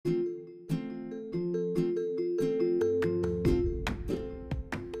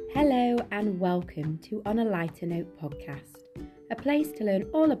and welcome to On a Lighter Note podcast, a place to learn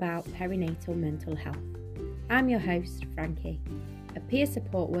all about perinatal mental health. I'm your host, Frankie, a peer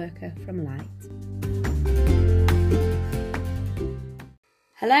support worker from Light.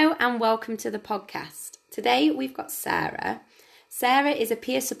 Hello and welcome to the podcast. Today we've got Sarah. Sarah is a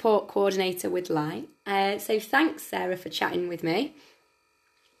peer support coordinator with Light. So thanks, Sarah, for chatting with me.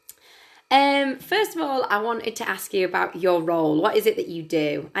 First of all, I wanted to ask you about your role. What is it that you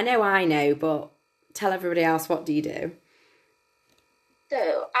do? I know, but tell everybody else, what do you do?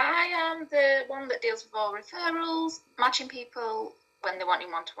 So I am the one that deals with all referrals, matching people when they want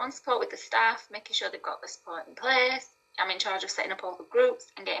one-to-one support with the staff, making sure they've got the support in place. I'm in charge of setting up all the groups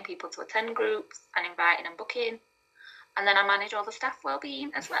and getting people to attend groups and inviting and booking. And then I manage all the staff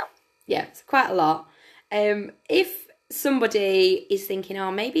wellbeing as well. Yeah, it's quite a lot. If somebody is thinking,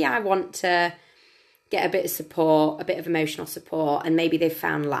 oh, maybe I want to get a bit of support, a bit of emotional support, and maybe they've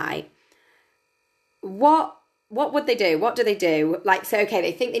found Light, what would they do? What do they do? Like, so, okay,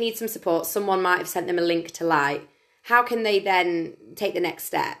 they think they need some support. Someone might have sent them a link to Light. How can they then take the next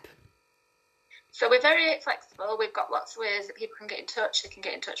step? So we're very flexible. We've got lots of ways that people can get in touch. They can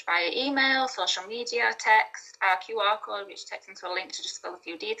get in touch via email, social media, text, our QR code, which takes them to a link to just fill a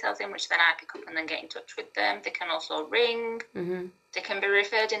few details in, which then I pick up and then get in touch with them. They can also ring. Mm-hmm. They can be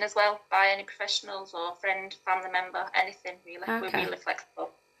referred in as well by any professionals or friend, family member, anything really. Okay. We're really flexible.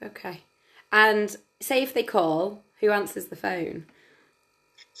 Okay. And say if they call, who answers the phone?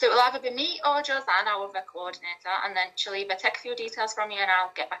 So it'll either be me or Josanne, our other coordinator, and then she'll either take a few details from you and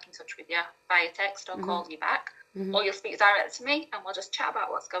I'll get back in touch with you via text or call you back. Mm-hmm. Or you'll speak directly to me and we'll just chat about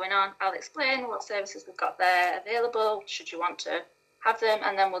what's going on. I'll explain what services we've got there available, should you want to have them,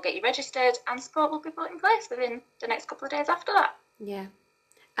 and then we'll get you registered and support will be put in place within the next couple of days after that. Yeah.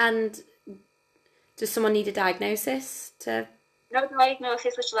 And does someone need a diagnosis to... No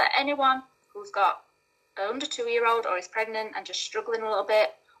diagnosis, which will let anyone who's got an under 2-year-old or is pregnant and just struggling a little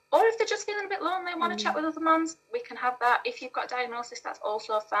bit, or if they're just feeling a bit lonely and want to chat with other mums, we can have that. If you've got a diagnosis, that's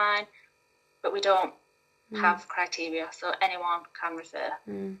also fine, but we don't have criteria, so anyone can refer.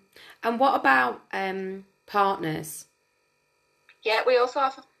 And what about partners? Yeah, we also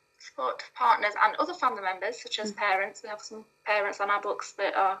offer support to partners and other family members, such as parents. We have some parents on our books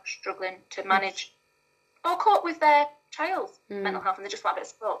that are struggling to manage or cope with their child's mental health, and they just want a bit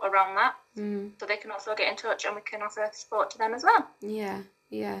of support around that. So they can also get in touch and we can offer support to them as well.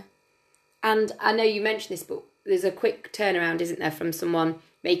 Yeah. And I know you mentioned this, but there's a quick turnaround, isn't there, from someone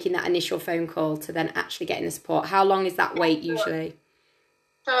making that initial phone call to then actually getting the support? How long is that wait usually?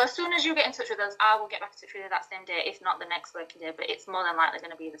 So as soon as you get in touch with us, I will get back in touch with you that same day, if not the next working day, but it's more than likely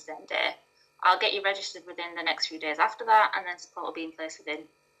going to be the same day. I'll get you registered within the next few days after that, and then support will be in place within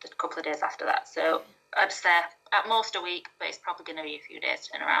a couple of days after that. So I'd say at most a week, but it's probably going to be a few days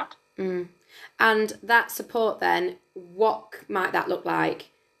to turn around. And that support then, what might that look like,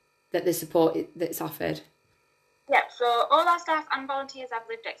 that the support that's offered? Yeah, so all our staff and volunteers have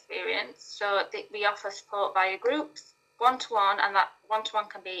lived experience, so we offer support via groups, one-to-one, and that one-to-one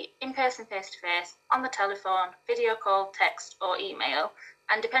can be in-person, face-to-face, on the telephone, video call, text or email,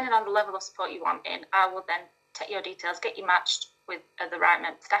 and depending on the level of support you want in, I will then take your details, get you matched with the right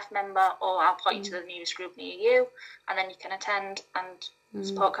staff member, or I'll point you to the nearest group near you, and then you can attend and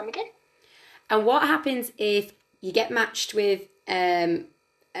support can begin. And what happens if you get matched with a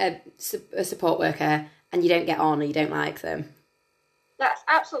support worker and you don't get on or you don't like them? That's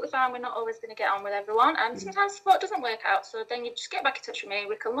absolutely fine. We're not always going to get on with everyone, and sometimes support doesn't work out, so then you just get back in touch with me.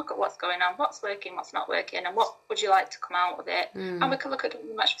 We can look at what's going on, what's working, what's not working, and what would you like to come out of it. And we can look at getting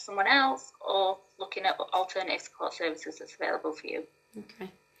you matched with someone else or looking at alternative support services that's available for you.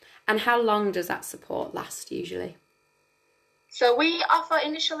 Okay. And how long does that support last usually? So we offer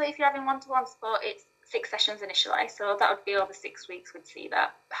initially, if you're having one-to-one support, it's 6 sessions initially, so that would be over 6 weeks we'd see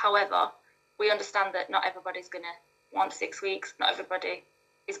that. However, we understand that not everybody's going to want 6 weeks, not everybody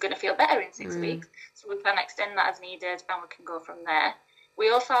is going to feel better in 6 weeks, so we can extend that as needed and we can go from there. We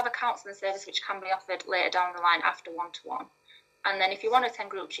also have a counselling service which can be offered later down the line after one-to-one. And then if you want to attend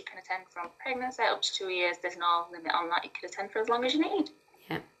groups, you can attend from pregnancy up to 2 years. There's no limit on that. You can attend for as long as you need.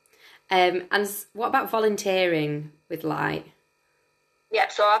 Yeah. And what about volunteering with Light? Yeah,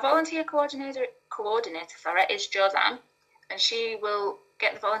 so our volunteer coordinator is Josanne, and she will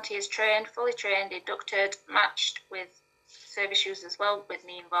get the volunteers trained, fully trained, inducted, matched with service users as well, with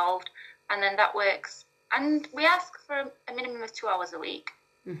me involved, and then that works. And we ask for a minimum of 2 hours a week,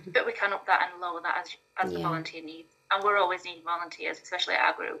 but we can up that and lower that as the volunteer needs. And we're always needing volunteers, especially at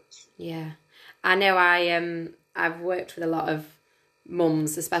our groups. Yeah, I know. I've worked with a lot of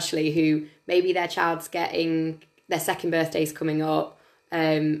mums, especially who maybe their child's getting their second birthday's coming up.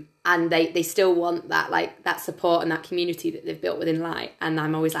 And they still want that, like, that support and that community that they've built within Light. And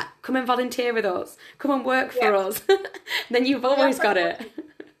I'm always like, come and volunteer with us, come and work for us. Then you've always got it.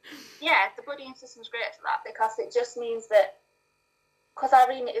 Yeah, the buddying system's great for that, because it just means that, because our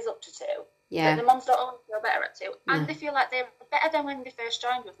remit is up to 2, yeah, the mums don't always feel better at 2, and they feel like they're better than when they first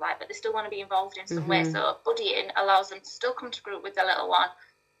joined with Light, but they still want to be involved in some way. So buddying allows them to still come to group with their little one,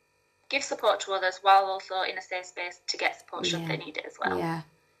 give support to others, while also in a safe space to get support should they need it as well.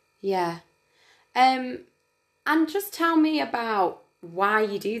 Yeah. And just tell me about why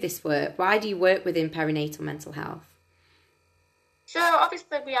you do this work. Why do you work within perinatal mental health? So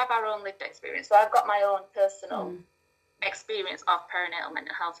obviously we have our own lived experience. So I've got my own personal experience of perinatal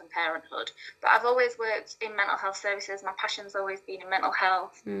mental health and parenthood. But I've always worked in mental health services. My passion's always been in mental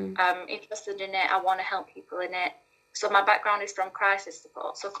health. I'm interested in it. I want to help people in it. So my background is from crisis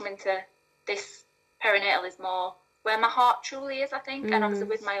support. So coming to this perinatal is more where my heart truly is, I think. And obviously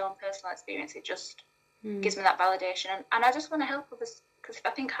with my own personal experience, it just gives me that validation. And I just want to help others, because I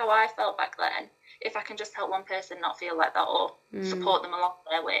think how I felt back then, if I can just help one person not feel like that, or support them along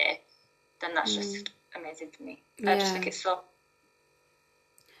their way, then that's just amazing for me. I just think it's so.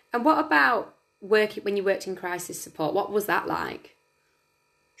 And what about when you worked in crisis support? What was that like?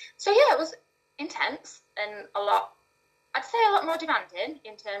 So yeah, it was intense and I'd say a lot more demanding,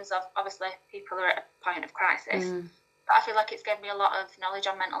 in terms of, obviously people are at a point of crisis, but I feel like it's given me a lot of knowledge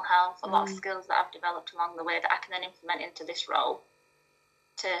on mental health, a lot of skills that I've developed along the way that I can then implement into this role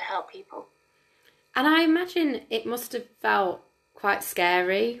to help people. And I imagine it must have felt quite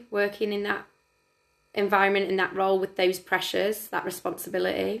scary working in that environment, in that role, with those pressures, that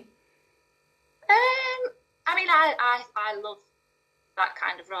responsibility. I mean, I love that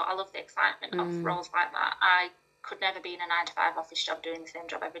kind of role. I love the excitement of roles like that. I could never be in a 9-to-5 office job doing the same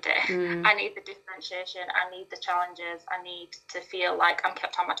job every day. I need the differentiation. I need the challenges. I need to feel like I'm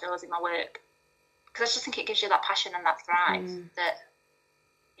kept on my toes in my work, because I just think it gives you that passion and that thrive that,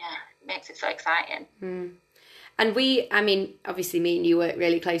 makes it so exciting. And obviously me and you work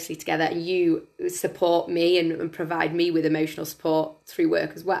really closely together, and you support me and provide me with emotional support through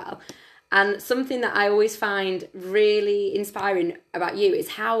work as well. And something that I always find really inspiring about you is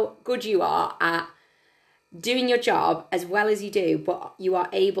how good you are at doing your job as well as you do, but you are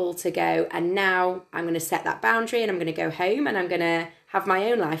able to go, and now I'm going to set that boundary, and I'm going to go home, and I'm going to have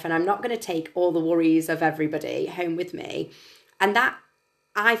my own life, and I'm not going to take all the worries of everybody home with me. And that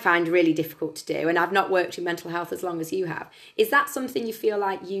I find really difficult to do, and I've not worked in mental health as long as you have. Is that something you feel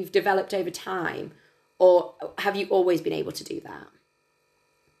like you've developed over time, or have you always been able to do that?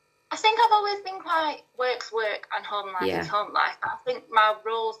 I think I've always been quite work's work and home life is home life. I think my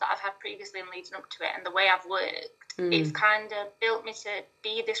roles that I've had previously and leading up to it, and the way I've worked, it's kind of built me to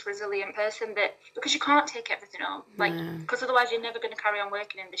be this resilient person, that because you can't take everything on, because otherwise you're never going to carry on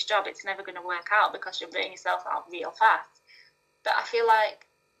working in this job. It's never going to work out, because you're burning yourself out real fast. But I feel like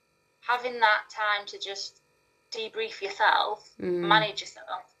having that time to just debrief yourself, manage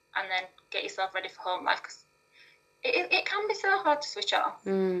yourself, and then get yourself ready for home life, because it can be so hard to switch off.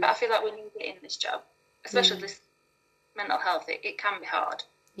 But I feel like we need it in this job, especially this mental health. It can be hard.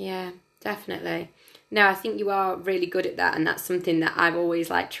 Yeah, definitely. No, I think you are really good at that, and that's something that I've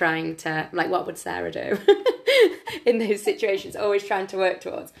always trying to, what would Sarah do in those situations, always trying to work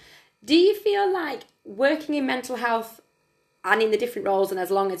towards. Do you feel like working in mental health and in the different roles, and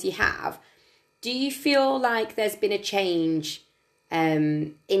as long as you have, do you feel like there's been a change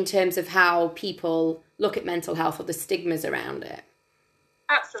in terms of how people look at mental health, or the stigmas around it?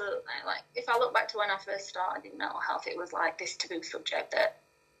 Absolutely. If I look back to when I first started in mental health, it was like this taboo subject that,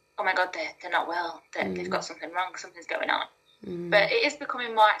 oh my God, they're not well, they've got something wrong, something's going on. But it is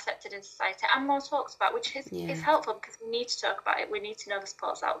becoming more accepted in society and more talked about, which is helpful, because we need to talk about it. We need to know the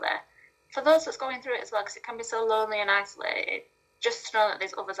support's out there for those that's going through it as well, because it can be so lonely and isolated. Just to know that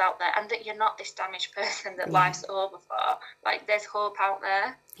there's others out there, and that you're not this damaged person that life's over for. There's hope out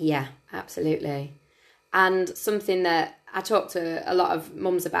there. Yeah, absolutely. And something that I talk to a lot of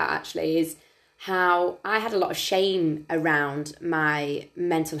mums about, actually, is how I had a lot of shame around my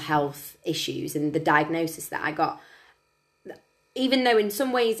mental health issues and the diagnosis that I got. Even though in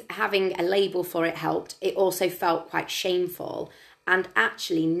some ways having a label for it helped, it also felt quite shameful. And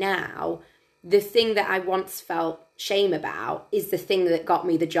actually now, the thing that I once felt shame about is the thing that got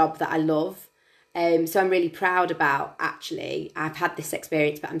me the job that I love. So I'm really proud about, actually, I've had this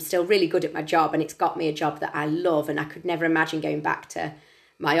experience, but I'm still really good at my job, and it's got me a job that I love, and I could never imagine going back to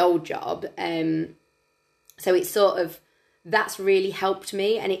my old job. So it's that's really helped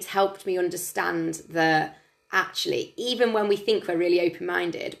me, and it's helped me understand that actually, even when we think we're really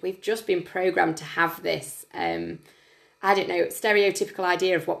open-minded, we've just been programmed to have this I don't know, stereotypical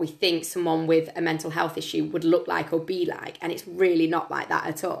idea of what we think someone with a mental health issue would look like or be like, and it's really not like that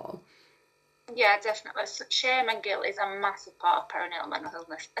at all. Yeah, definitely. Shame and guilt is a massive part of perinatal mental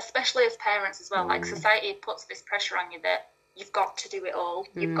illness, especially as parents as well. Like, society puts this pressure on you that you've got to do it all.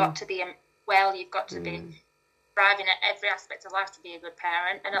 You've got to be well, you've got to be thriving at every aspect of life to be a good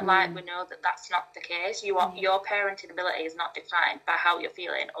parent. And at Light, we know that that's not the case. Your parenting ability is not defined by how you're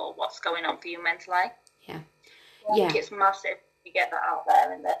feeling or what's going on for you mentally. Yeah. I think it's massive to get that out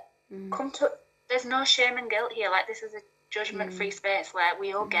there, and that there's no shame and guilt here. Like, this is a judgment-free space where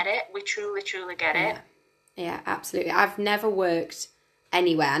we all get it. We truly, truly get it. Yeah, absolutely. I've never worked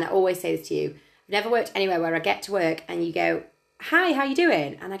anywhere, and I always say this to you, I've never worked anywhere where I get to work and you go, hi, how you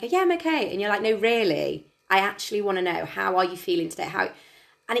doing? And I go, yeah, I'm okay. And you're like, no, really? I actually want to know, how are you feeling today?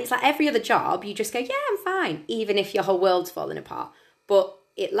 And it's like every other job, you just go, yeah, I'm fine, even if your whole world's falling apart. But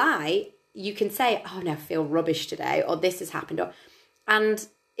at Light, you can say, oh no, I feel rubbish today, or this has happened, and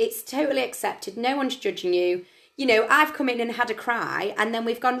it's totally accepted. No one's judging you. You know, I've come in and had a cry, and then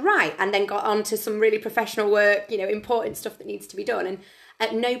we've gone right, and then got on to some really professional work, you know, important stuff that needs to be done. And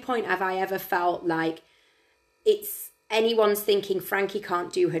at no point have I ever felt like it's anyone's thinking Frankie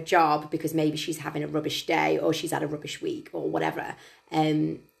can't do her job because maybe she's having a rubbish day or she's had a rubbish week or whatever.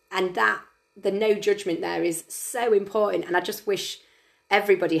 And that, the no judgment there is so important. And I just wish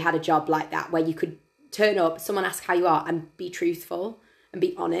everybody had a job like that, where you could turn up, someone ask how you are, and be truthful and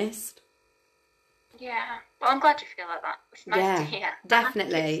be honest. Yeah. Well, I'm glad you feel like that. It's nice to hear.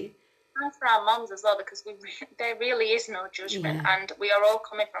 Definitely. It's nice for our mums as well, because there really is no judgment, and we are all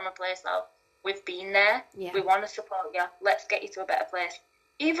coming from a place of, we've been there, we want to support you, let's get you to a better place.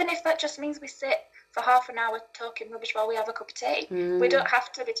 Even if that just means we sit for half an hour talking rubbish while we have a cup of tea. We don't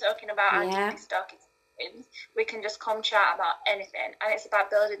have to be talking about our deepest, darkest things. We can just come chat about anything, and it's about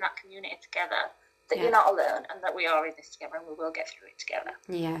building that community together, that you're not alone, and that we are in this together, and we will get through it together.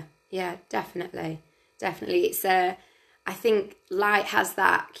 Yeah, definitely. It's I think Light has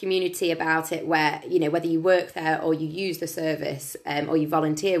that community about it, where, you know, whether you work there or you use the service or you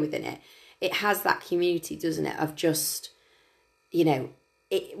volunteer within it, it has that community, doesn't it, of just, you know,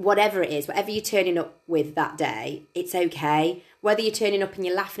 whatever it is, whatever you're turning up with that day, it's okay. Whether you're turning up and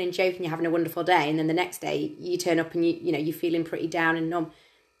you're laughing and joking, you're having a wonderful day, and then the next day you turn up and you know you're feeling pretty down and numb,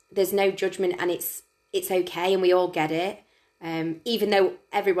 there's no judgment, and it's okay, and we all get it. Even though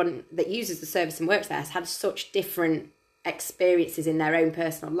everyone that uses the service and works there has had such different experiences in their own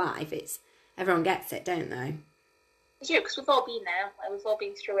personal life, everyone gets it, don't they? Yeah, because we've all been there, like, we've all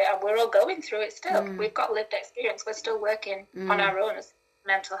been through it, and we're all going through it still. We've got lived experience. We're still working on our own as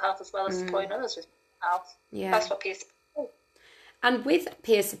mental health, as well as supporting others with mental health. That's what peer support is. And with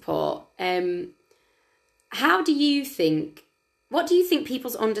peer support, what do you think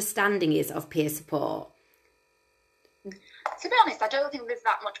people's understanding is of peer support? To be honest, I don't think there's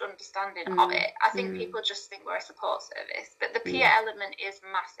that much understanding of it. I think people just think we're a support service, but the peer element is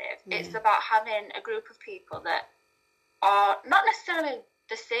massive. It's about having a group of people that are not necessarily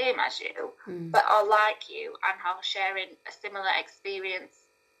the same as you, but are like you and are sharing a similar experience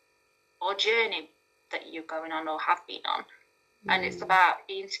or journey that you're going on or have been on. And it's about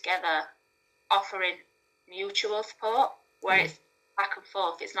being together, offering mutual support, where it's back and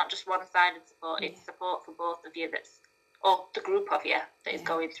forth. It's not just one-sided support, it's support for both of you, or the group of you that is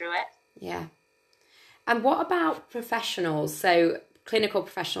going through it. Yeah. And what about professionals? So clinical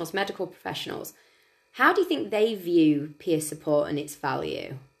professionals, medical professionals, how do you think they view peer support and its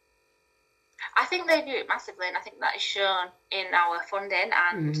value? I think they view it massively, and I think that is shown in our funding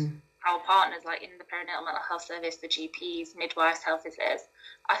and our partners, like in the perinatal mental health service, the GPs, midwives, health visitors.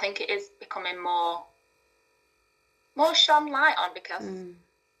 I think it is becoming more shone light on, because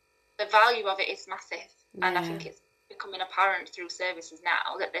the value of it is massive, and I think it's becoming apparent through services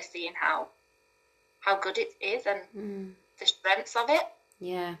now that they're seeing how good it is and the strengths of it.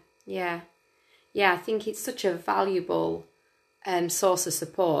 I think it's such a valuable source of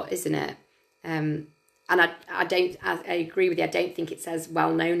support, isn't it? And I agree with you. I don't think it's as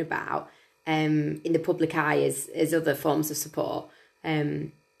well known about in the public eye as other forms of support.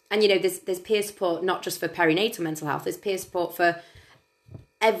 And you know, there's peer support not just for perinatal mental health. There's peer support for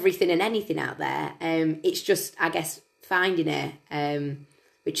everything and anything out there. It's just, I guess, finding it,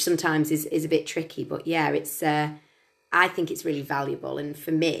 which sometimes is a bit tricky. But yeah, it's I think it's really valuable, and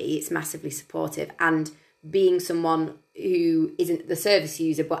for me, it's massively supportive. And being someone who isn't the service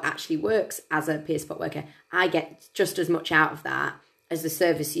user but actually works as a peer support worker, I get just as much out of that as the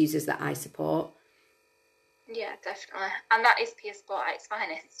service users that I support. Yeah, definitely. And that is peer support at its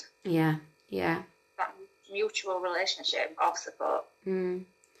finest. Yeah. That mutual relationship of support. Do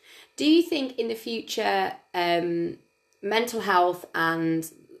you think in the future mental health and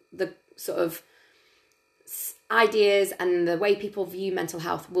the sort of ideas and the way people view mental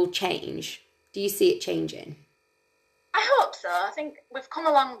health will change? Do you see it changing? I hope so. I think we've come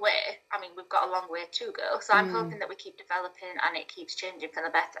a long way. I mean, we've got a long way to go. So I'm hoping that we keep developing and it keeps changing for the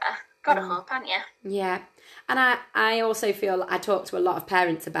better. Gotta hope, haven't you? Yeah. And I also feel, I talk to a lot of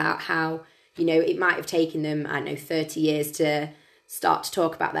parents about how, you know, it might have taken them, 30 years to start to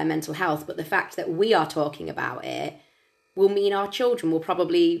talk about their mental health. But the fact that we are talking about it will mean our children will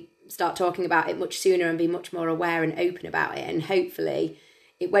probably start talking about it much sooner and be much more aware and open about it. And hopefully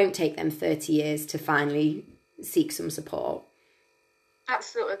it won't take them 30 years to finally seek some support.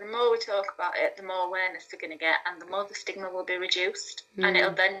 Absolutely. The more we talk about it, the more awareness we're going to get, and the more the stigma will be reduced. And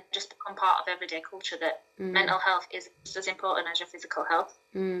it'll then just become part of everyday culture that mental health is just as important as your physical health.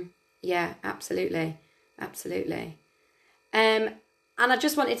 Yeah, absolutely. Absolutely. And I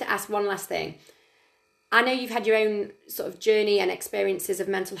just wanted to ask one last thing. I know you've had your own sort of journey and experiences of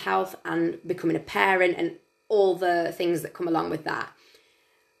mental health and becoming a parent and all the things that come along with that.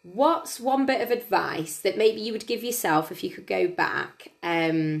 What's one bit of advice that maybe you would give yourself if you could go back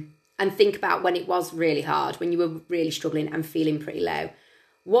and think about when it was really hard, when you were really struggling and feeling pretty low?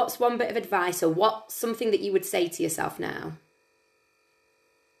 What's one bit of advice, or what's something that you would say to yourself now?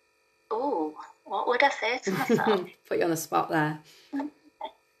 Oh, what would I say to myself? Put you on the spot there.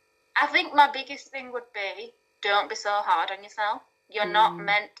 I think my biggest thing would be, don't be so hard on yourself. You're not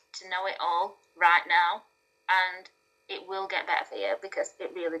meant to know it all right now, and it will get better for you, because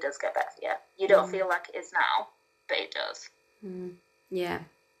it really does get better for you. You don't feel like it is now, but it does. Yeah,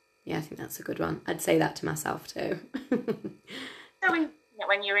 I think that's a good one. I'd say that to myself too. So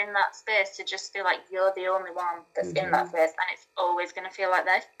when you're in that space, to just feel like you're the only one that's in that space, and it's always going to feel like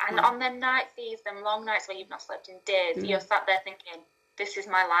this. And on them nights, them long nights where you've not slept in days, you're sat there thinking, this is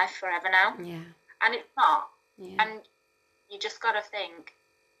my life forever now. Yeah. And it's not. Yeah. And you just got to think,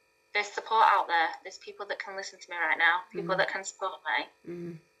 there's support out there. There's people that can listen to me right now, people that can support me.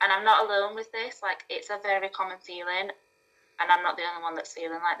 And I'm not alone with this. Like, it's a very common feeling, and I'm not the only one that's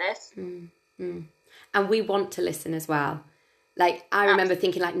feeling like this. And we want to listen as well. Like, I remember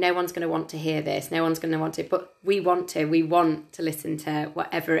thinking, like, no one's going to want to hear this. No one's going to want to. But we want to. We want to listen to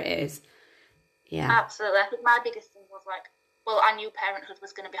whatever it is. Yeah. Absolutely. I think my biggest thing was, like, well, I knew parenthood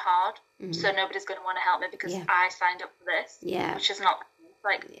was going to be hard, so nobody's going to want to help me because I signed up for this, which is not...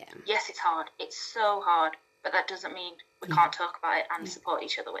 Like, yes, it's hard. It's so hard, but that doesn't mean we can't talk about it and support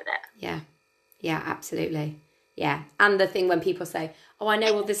each other with it. Yeah, absolutely. Yeah, and the thing when people say, oh, I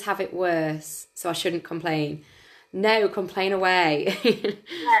know others have it worse, so I shouldn't complain. No, complain away.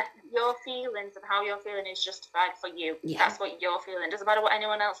 Your feelings and how you're feeling is justified for you. That's what you're feeling. Doesn't matter what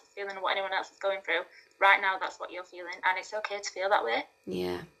anyone else is feeling or what anyone else is going through. Right now, that's what you're feeling, and it's okay to feel that way.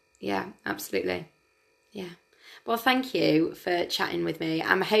 Yeah, absolutely. Yeah. Well, thank you for chatting with me.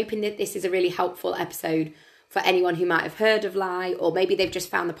 I'm hoping that this is a really helpful episode for anyone who might have heard of Light, or maybe they've just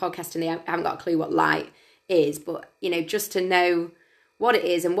found the podcast and they haven't got a clue what Light is. But, you know, just to know what it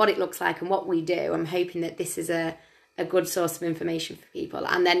is and what it looks like and what we do, I'm hoping that this is a good source of information for people.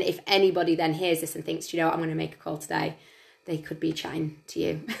 And then if anybody then hears this and thinks, you know what, I'm going to make a call today, they could be chatting to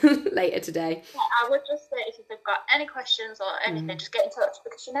you later today. Yeah, I would just say, if you've got any questions or anything, just get in touch,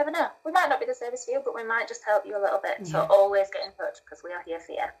 because you never know. We might not be the service for you, but we might just help you a little bit. So always get in touch, because we are here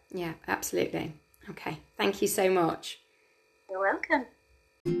for you. Yeah, absolutely. Okay. Thank you so much. You're welcome.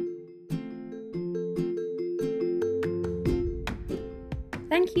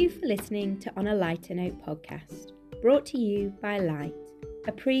 Thank you for listening to On a Lighter Note podcast, brought to you by Light,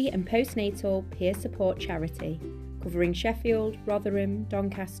 a pre- and postnatal peer support charity covering Sheffield, Rotherham,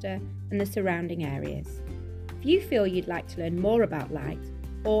 Doncaster and the surrounding areas. If you feel you'd like to learn more about Light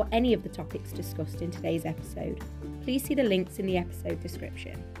or any of the topics discussed in today's episode, please see the links in the episode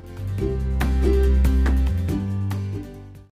description.